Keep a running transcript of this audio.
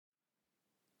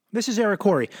This is Eric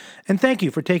Horry, and thank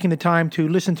you for taking the time to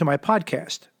listen to my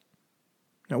podcast.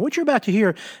 Now, what you're about to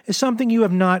hear is something you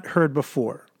have not heard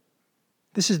before.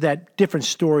 This is that different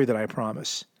story that I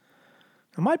promise.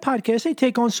 Now, my podcasts, they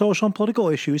take on social and political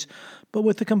issues, but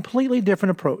with a completely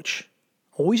different approach,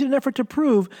 always in an effort to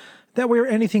prove that we are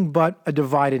anything but a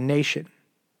divided nation.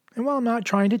 And while I'm not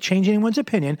trying to change anyone's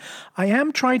opinion, I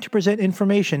am trying to present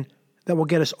information that will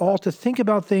get us all to think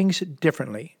about things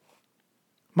differently.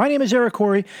 My name is Eric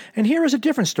Horry, and here is a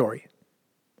different story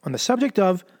on the subject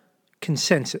of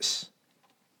consensus.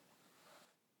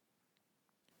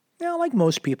 Now, like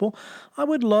most people, I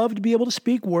would love to be able to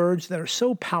speak words that are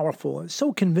so powerful and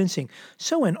so convincing,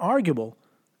 so inarguable,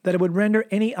 that it would render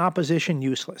any opposition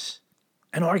useless.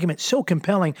 An argument so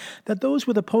compelling that those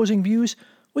with opposing views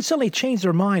would suddenly change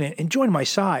their mind and join my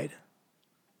side.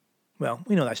 Well,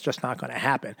 we know that's just not going to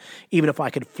happen. Even if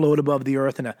I could float above the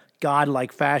earth in a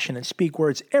godlike fashion and speak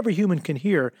words every human can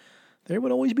hear, there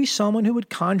would always be someone who would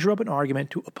conjure up an argument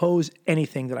to oppose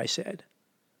anything that I said.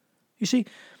 You see,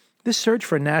 this search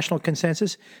for a national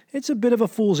consensus, it's a bit of a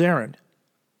fool's errand.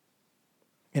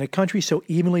 In a country so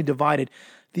evenly divided,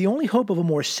 the only hope of a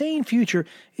more sane future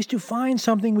is to find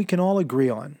something we can all agree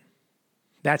on.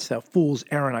 That's the fool's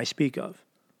errand I speak of.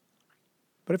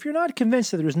 But if you're not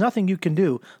convinced that there's nothing you can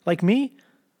do, like me,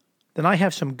 then I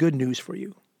have some good news for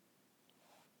you.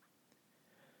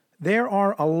 There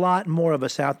are a lot more of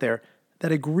us out there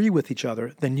that agree with each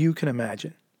other than you can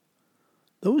imagine.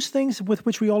 Those things with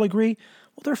which we all agree,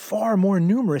 well, they're far more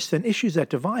numerous than issues that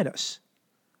divide us.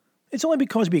 It's only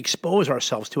because we expose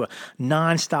ourselves to a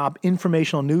nonstop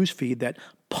informational news feed that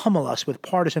pummel us with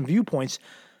partisan viewpoints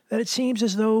that it seems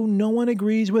as though no one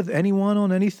agrees with anyone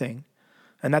on anything,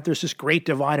 and that there's this great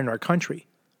divide in our country.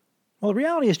 Well, the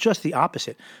reality is just the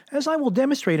opposite, as I will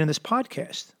demonstrate in this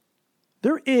podcast.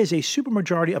 There is a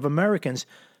supermajority of Americans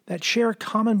that share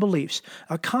common beliefs,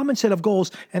 a common set of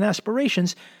goals and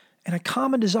aspirations, and a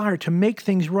common desire to make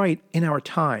things right in our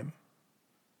time.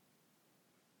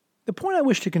 The point I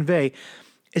wish to convey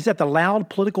is that the loud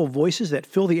political voices that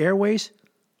fill the airways,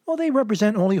 well, they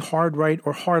represent only hard right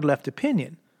or hard left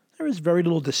opinion. There is very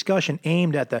little discussion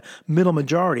aimed at the middle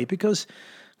majority because,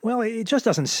 well, it just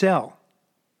doesn't sell.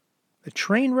 The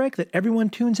train wreck that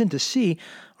everyone tunes in to see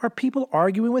are people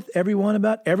arguing with everyone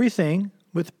about everything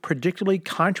with predictably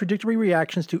contradictory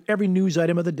reactions to every news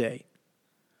item of the day.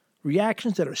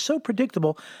 Reactions that are so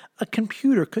predictable, a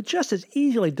computer could just as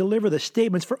easily deliver the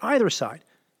statements for either side,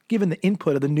 given the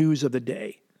input of the news of the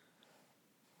day.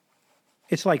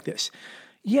 It's like this.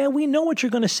 Yeah, we know what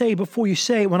you're going to say before you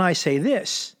say it when I say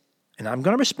this. And I'm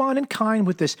going to respond in kind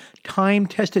with this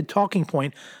time-tested talking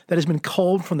point that has been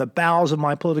culled from the bowels of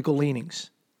my political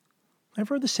leanings. I've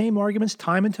heard the same arguments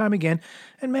time and time again,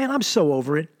 and man, I'm so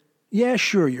over it. Yeah,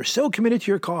 sure, you're so committed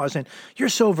to your cause, and you're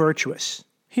so virtuous.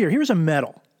 Here's a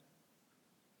medal.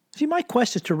 See, my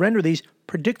quest is to render these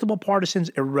predictable partisans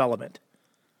irrelevant.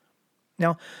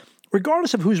 Now,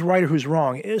 regardless of who's right or who's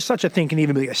wrong, such a thing can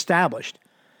even be established.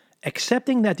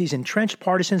 Accepting that these entrenched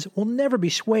partisans will never be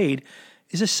swayed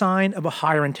is a sign of a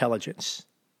higher intelligence.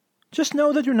 Just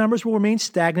know that your numbers will remain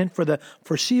stagnant for the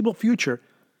foreseeable future,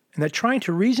 and that trying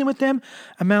to reason with them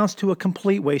amounts to a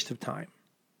complete waste of time.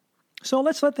 So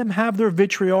let's let them have their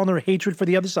vitriol and their hatred for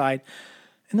the other side,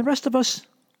 and the rest of us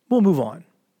will move on.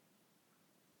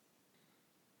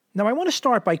 Now, I want to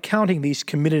start by counting these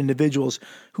committed individuals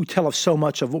who tell us so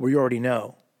much of what we already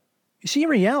know. You see, in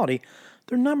reality,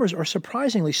 their numbers are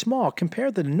surprisingly small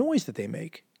compared to the noise that they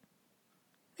make.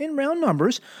 In round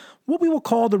numbers, what we will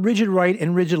call the rigid right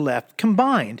and rigid left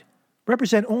combined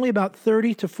represent only about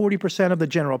 30 to 40% of the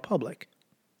general public.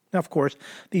 Now, of course,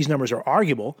 these numbers are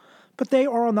arguable, but they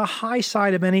are on the high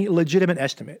side of any legitimate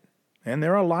estimate. And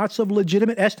there are lots of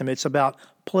legitimate estimates about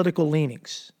political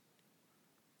leanings.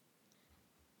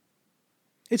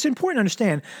 It's important to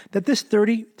understand that this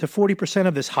 30 to 40%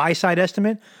 of this high side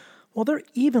estimate, well, they're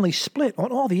evenly split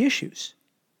on all the issues.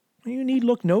 You need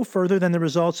look no further than the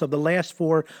results of the last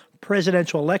 4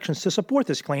 presidential elections to support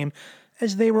this claim,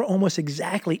 as they were almost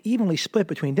exactly evenly split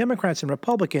between Democrats and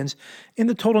Republicans in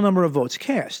the total number of votes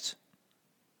cast.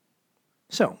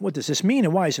 So, what does this mean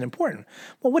and why is it important?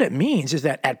 Well, what it means is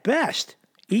that at best,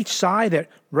 each side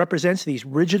that represents these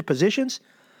rigid positions,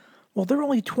 well, they're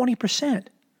only 20%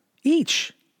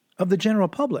 each of the general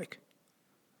public,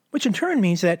 which in turn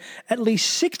means that at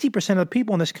least 60% of the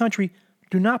people in this country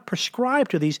do not prescribe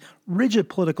to these rigid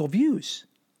political views.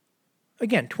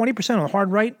 Again, 20% on the hard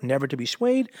right, never to be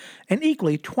swayed, and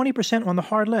equally 20% on the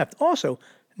hard left, also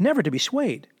never to be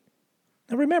swayed.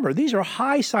 Now remember, these are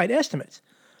high side estimates,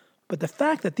 but the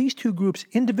fact that these two groups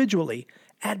individually,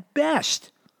 at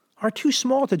best, are too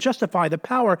small to justify the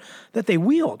power that they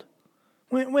wield,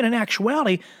 when in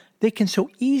actuality, they can so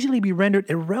easily be rendered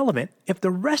irrelevant if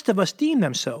the rest of us deem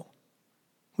them so.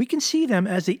 We can see them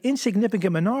as the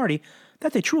insignificant minority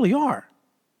that they truly are.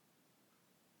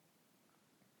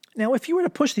 Now, if you were to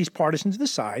push these partisans to the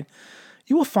side,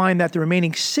 you will find that the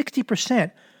remaining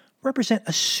 60% represent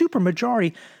a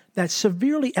supermajority that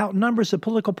severely outnumbers the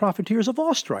political profiteers of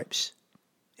all stripes.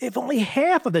 If only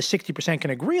half of the 60%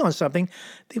 can agree on something,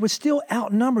 they would still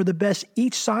outnumber the best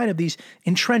each side of these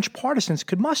entrenched partisans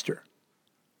could muster,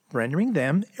 rendering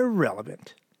them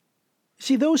irrelevant.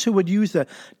 See, those who would use the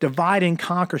divide and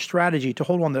conquer strategy to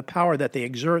hold on to the power that they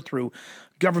exert through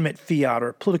government fiat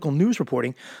or political news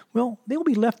reporting, well, they will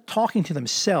be left talking to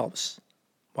themselves.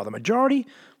 While the majority,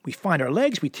 we find our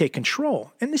legs, we take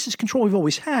control. And this is control we've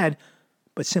always had,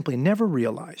 but simply never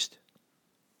realized.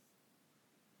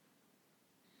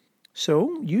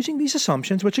 So, using these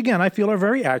assumptions, which again I feel are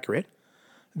very accurate,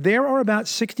 there are about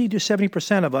 60 to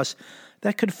 70% of us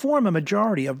that could form a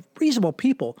majority of reasonable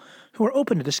people who are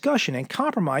open to discussion and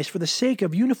compromise for the sake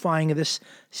of unifying this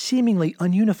seemingly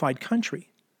ununified country.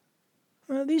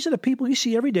 These are the people you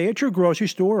see every day at your grocery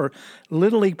store or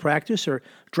Little League practice or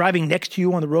driving next to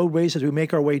you on the roadways as we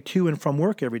make our way to and from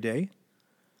work every day.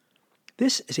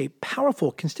 This is a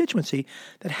powerful constituency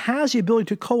that has the ability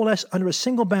to coalesce under a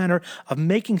single banner of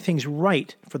making things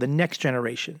right for the next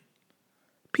generation.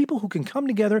 People who can come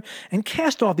together and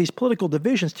cast off these political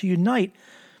divisions to unite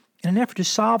in an effort to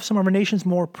solve some of our nation's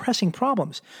more pressing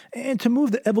problems and to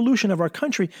move the evolution of our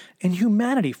country and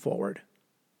humanity forward.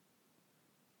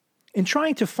 In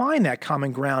trying to find that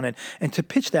common ground and to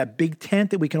pitch that big tent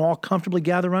that we can all comfortably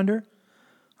gather under,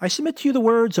 I submit to you the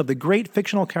words of the great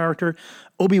fictional character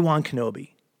Obi-Wan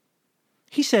Kenobi.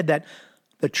 He said that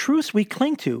the truths we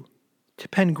cling to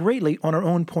depend greatly on our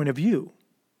own point of view.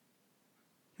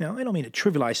 Now, I don't mean to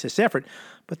trivialize this effort,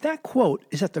 but that quote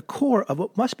is at the core of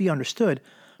what must be understood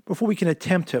before we can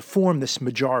attempt to form this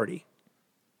majority.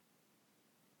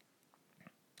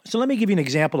 So let me give you an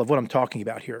example of what I'm talking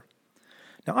about here.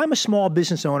 Now, I'm a small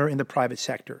business owner in the private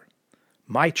sector.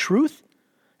 My truth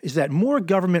is that more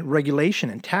government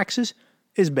regulation and taxes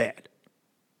is bad.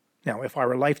 Now, if I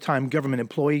were a lifetime government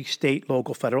employee, state,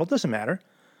 local, federal, it doesn't matter.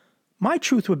 My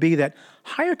truth would be that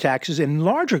higher taxes and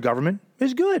larger government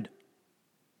is good.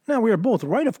 Now, we are both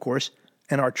right, of course,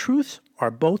 and our truths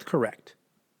are both correct.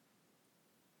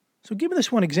 So given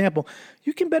this one example,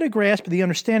 you can better grasp the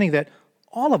understanding that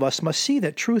all of us must see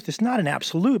that truth is not an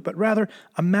absolute, but rather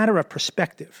a matter of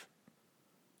perspective.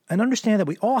 And understand that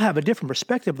we all have a different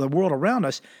perspective of the world around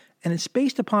us, and it's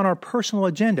based upon our personal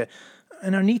agenda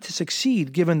and our need to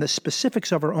succeed given the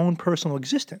specifics of our own personal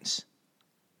existence.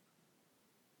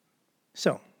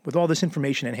 So, with all this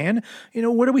information in hand,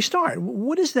 where do we start?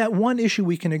 What is that one issue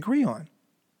we can agree on?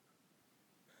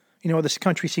 This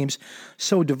country seems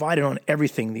so divided on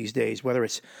everything these days, whether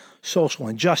it's social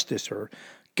injustice or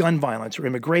gun violence or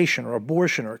immigration or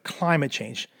abortion or climate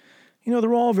change.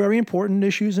 They're all very important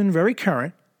issues and very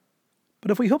current.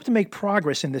 But if we hope to make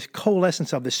progress in this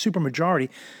coalescence of this supermajority,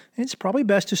 it's probably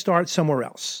best to start somewhere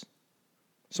else.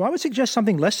 So I would suggest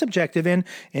something less subjective and,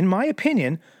 in my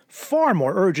opinion, far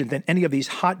more urgent than any of these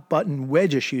hot-button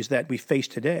wedge issues that we face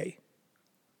today.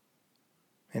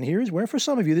 And here's where, for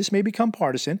some of you, this may become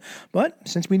partisan, but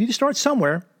since we need to start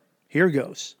somewhere, here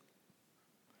goes.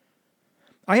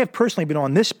 I have personally been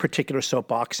on this particular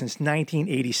soapbox since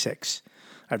 1986.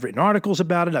 I've written articles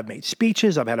about it, I've made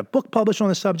speeches, I've had a book published on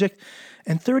the subject,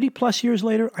 and 30 plus years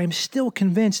later, I am still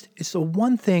convinced it's the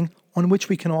one thing on which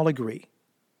we can all agree.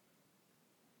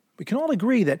 We can all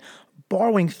agree that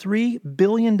borrowing $3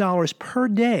 billion per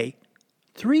day,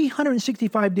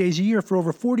 365 days a year for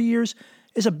over 40 years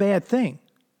is a bad thing.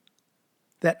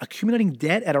 That accumulating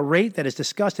debt at a rate that is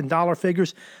discussed in dollar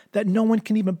figures that no one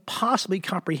can even possibly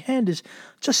comprehend is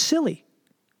just silly.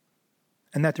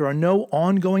 And that there are no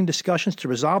ongoing discussions to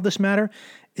resolve this matter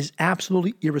is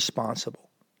absolutely irresponsible.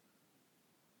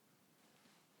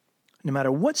 No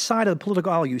matter what side of the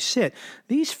political aisle you sit,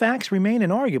 these facts remain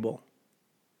inarguable.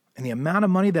 And the amount of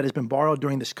money that has been borrowed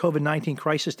during this COVID-19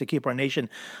 crisis to keep our nation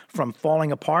from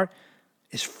falling apart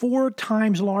is 4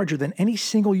 times larger than any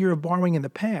single year of borrowing in the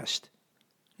past.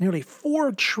 Nearly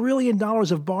 $4 trillion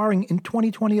of borrowing in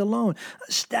 2020 alone,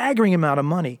 a staggering amount of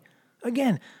money.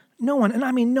 Again, no one, and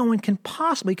I mean no one, can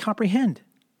possibly comprehend.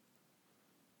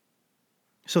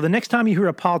 So the next time you hear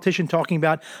a politician talking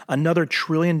about another $1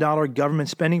 trillion government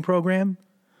spending program,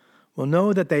 well,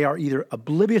 know that they are either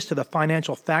oblivious to the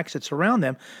financial facts that surround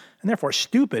them and therefore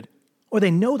stupid, or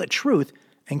they know the truth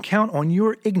and count on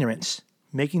your ignorance,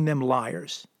 making them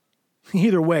liars.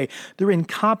 Either way, their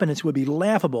incompetence would be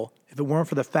laughable if it weren't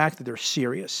for the fact that they're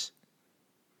serious.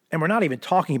 And we're not even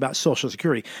talking about Social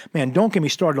Security. Man, don't get me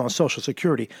started on Social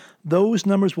Security. Those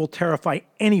numbers will terrify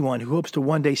anyone who hopes to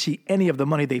one day see any of the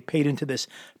money they paid into this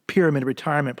pyramid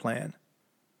retirement plan.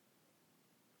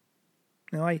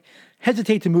 Now, I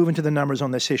hesitate to move into the numbers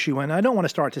on this issue, and I don't want to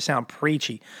start to sound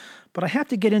preachy, but I have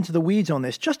to get into the weeds on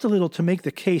this just a little to make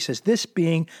the case as this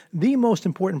being the most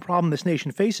important problem this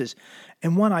nation faces,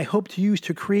 and one I hope to use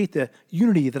to create the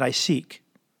unity that I seek.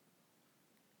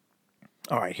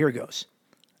 All right, here goes.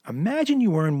 Imagine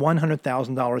you earn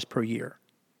 $100,000 per year.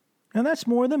 Now, that's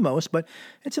more than most, but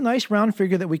it's a nice round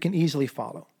figure that we can easily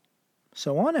follow.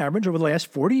 So on average, over the last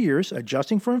 40 years,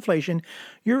 adjusting for inflation,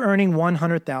 you're earning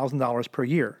 $100,000 per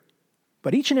year.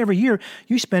 But each and every year,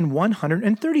 you spend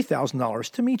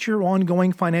 $130,000 to meet your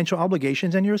ongoing financial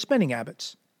obligations and your spending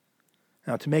habits.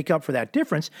 Now, to make up for that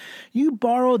difference, you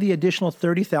borrow the additional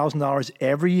 $30,000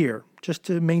 every year just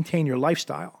to maintain your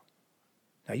lifestyle.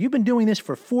 Now, you've been doing this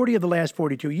for 40 of the last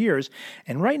 42 years,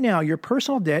 and right now your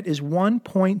personal debt is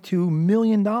 $1.2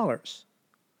 million.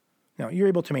 Now, you're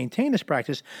able to maintain this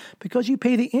practice because you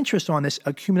pay the interest on this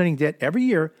accumulating debt every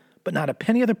year, but not a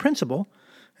penny of the principal,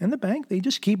 and the bank, they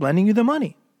just keep lending you the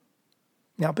money.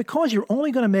 Now, because you're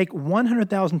only going to make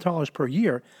 $100,000 per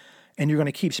year, and you're going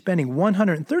to keep spending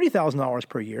 $130,000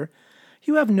 per year,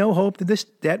 you have no hope that this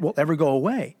debt will ever go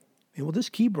away. It will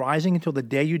just keep rising until the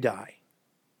day you die.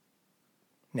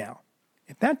 Now,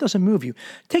 if that doesn't move you,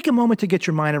 take a moment to get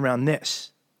your mind around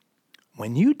this.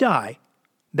 When you die,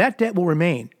 that debt will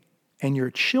remain, and your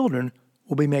children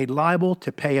will be made liable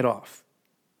to pay it off.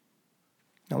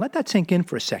 Now, let that sink in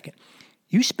for a second.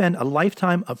 You spend a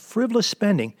lifetime of frivolous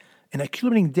spending and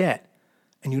accumulating debt,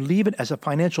 and you leave it as a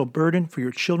financial burden for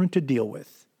your children to deal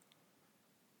with.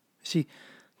 See,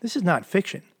 this is not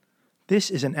fiction. This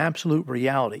is an absolute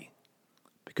reality.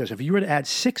 Because if you were to add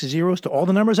 6 zeros to all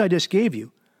the numbers I just gave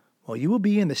you, well, you will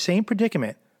be in the same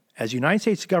predicament as the United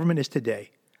States government is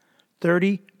today.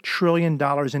 $30 trillion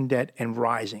in debt and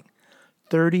rising.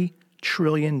 $30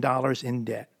 trillion in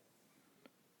debt.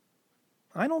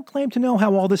 I don't claim to know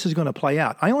how all this is going to play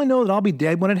out. I only know that I'll be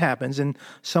dead when it happens, and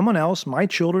someone else, my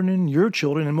children and your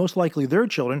children, and most likely their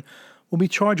children, will be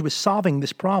charged with solving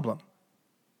this problem.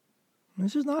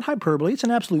 This is not hyperbole. It's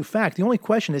an absolute fact. The only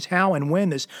question is how and when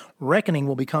this reckoning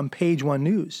will become page one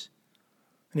news.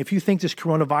 And if you think this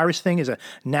coronavirus thing is a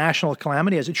national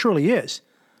calamity, as it surely is,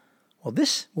 well,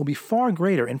 this will be far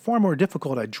greater and far more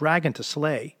difficult a dragon to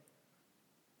slay.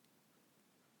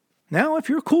 Now, if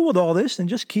you're cool with all this, then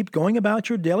just keep going about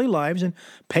your daily lives and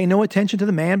pay no attention to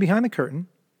the man behind the curtain.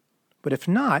 But if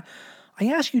not, I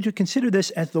ask you to consider this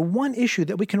as the one issue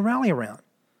that we can rally around,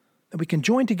 that we can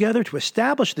join together to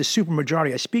establish this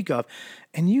supermajority I speak of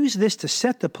and use this to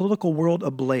set the political world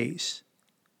ablaze.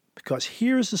 Because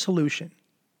here's the solution.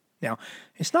 Now,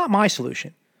 it's not my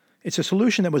solution. It's a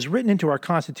solution that was written into our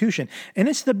Constitution, and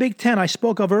it's the Big Ten I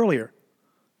spoke of earlier,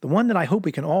 the one that I hope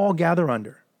we can all gather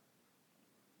under.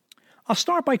 I'll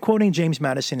start by quoting James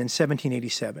Madison in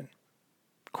 1787.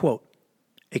 Quote,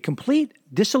 "A complete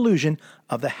dissolution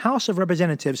of the House of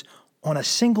Representatives on a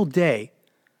single day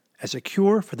as a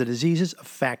cure for the diseases of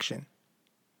faction."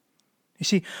 You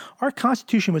see, our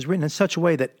Constitution was written in such a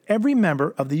way that every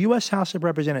member of the U.S. House of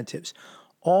Representatives,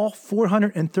 all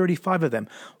 435 of them,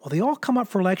 well, they all come up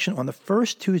for election on the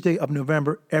first Tuesday of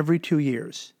November every 2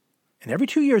 years. And every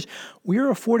 2 years, we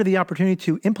are afforded the opportunity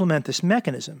to implement this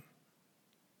mechanism.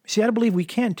 See, I believe we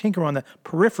can't tinker on the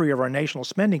periphery of our national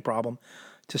spending problem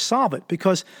to solve it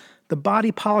because the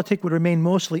body politic would remain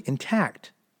mostly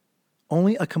intact.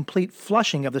 Only a complete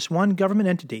flushing of this one government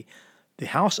entity, the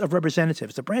House of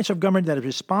Representatives, the branch of government that is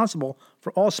responsible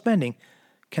for all spending,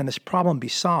 can this problem be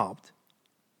solved.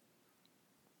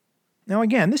 Now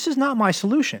again, this is not my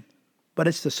solution, but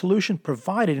it's the solution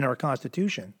provided in our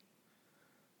Constitution.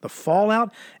 The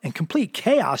fallout and complete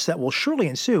chaos that will surely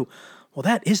ensue, well,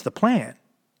 that is the plan.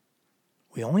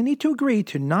 We only need to agree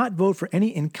to not vote for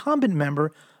any incumbent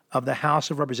member of the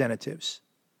House of Representatives.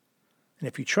 And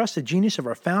if you trust the genius of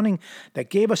our founding that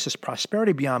gave us this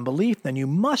prosperity beyond belief, then you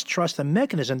must trust the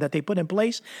mechanism that they put in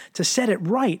place to set it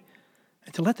right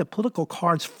and to let the political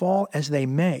cards fall as they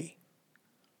may,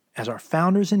 as our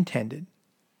founders intended.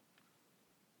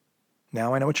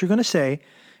 Now, I know what you're going to say.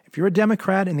 If you're a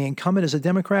Democrat and the incumbent is a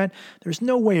Democrat, there's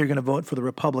no way you're going to vote for the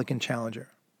Republican challenger.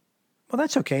 Well,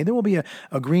 that's okay. There will be a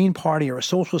Green Party or a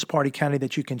Socialist Party candidate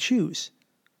that you can choose.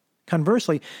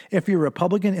 Conversely, if you're a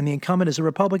Republican and the incumbent is a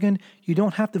Republican, you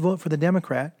don't have to vote for the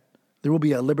Democrat. There will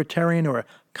be a Libertarian or a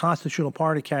Constitutional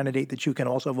Party candidate that you can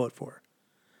also vote for.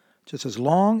 just as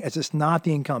long as it's not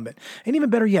the incumbent. And even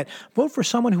better yet, vote for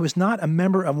someone who is not a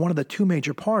member of one of the two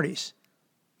major parties.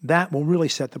 That will really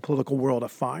set the political world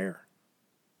afire.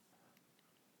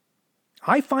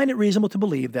 I find it reasonable to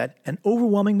believe that an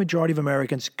overwhelming majority of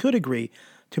Americans could agree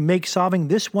to make solving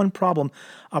this one problem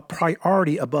a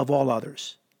priority above all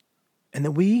others. And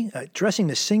that we, addressing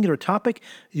this singular topic,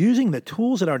 using the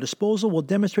tools at our disposal, will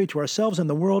demonstrate to ourselves and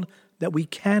the world that we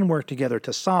can work together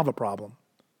to solve a problem.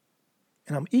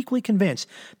 And I'm equally convinced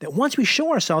that once we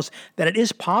show ourselves that it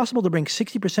is possible to bring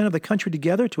 60% of the country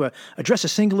together to address a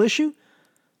single issue,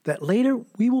 that later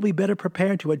we will be better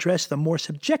prepared to address the more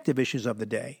subjective issues of the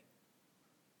day.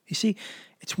 You see,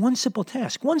 it's one simple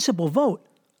task, one simple vote,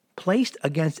 placed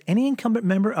against any incumbent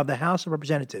member of the House of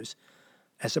Representatives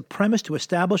as a premise to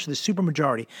establish the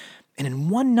supermajority, and in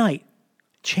one night,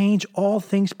 change all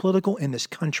things political in this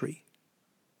country.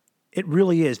 It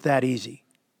really is that easy.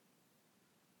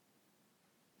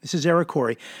 This is Eric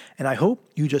Corey, and I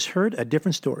hope you just heard a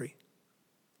different story.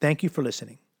 Thank you for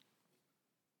listening.